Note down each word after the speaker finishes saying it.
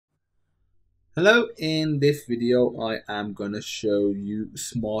Hello, in this video I am going to show you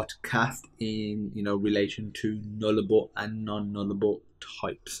smart cast in relation to nullable and non-nullable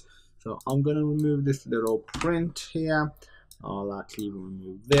types. So I'm going to remove this little print here. I'll actually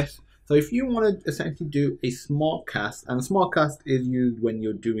remove this. So if you want to essentially do a smart cast, and a smart cast is used when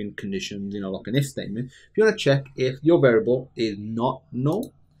you're doing conditions, like an if statement. If you want to check if your variable is not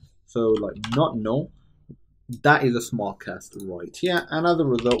null, so like not null, that is a smart cast right here, and as a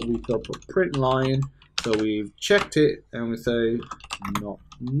result we could put print line. So we've checked it and we say not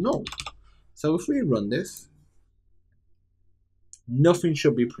null. So if we run this, nothing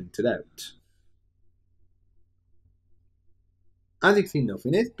should be printed out. As you can see,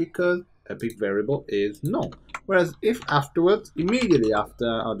 nothing is because epic variable is null. Whereas if afterwards, immediately after,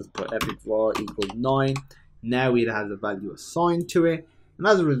 I'll just put epic var equals 9, now it has a value assigned to it, and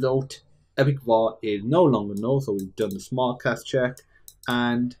as a result epic var is no longer null. So we've done the smart cast check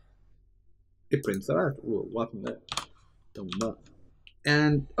and it prints that out. Whoa, what happened there? Done that.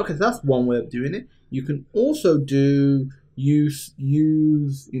 And okay, so that's one way of doing it. You can also use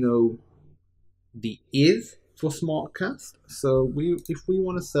the is for smart cast. So if we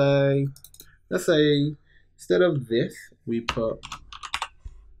want to say, let's say instead of this we put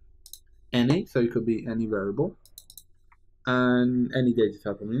any, so it could be any variable and any data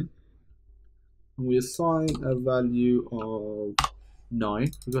type, and we assign a value of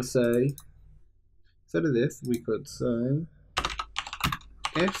 9. We could say, instead of this, we could say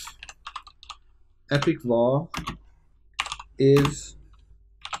if epic var is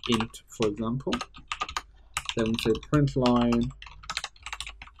int, for example, then we say print line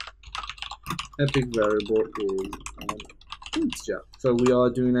epic variable is an integer. So we are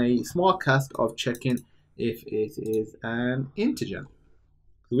doing a smart cast of checking if it is an integer.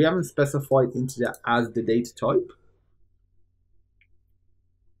 We haven't specified integer as the data type.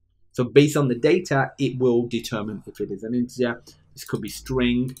 So based on the data, it will determine if it is an integer. This could be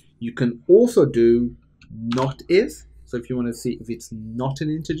string. You can also do not is. So if you want to see if it's not an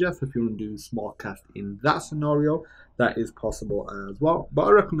integer, so if you want to do smart cast in that scenario, that is possible as well. But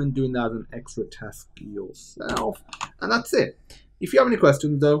I recommend doing that as an extra task yourself. And that's it. If you have any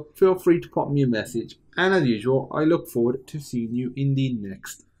questions though, feel free to pop me a message. And as usual, I look forward to seeing you in the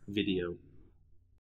next video.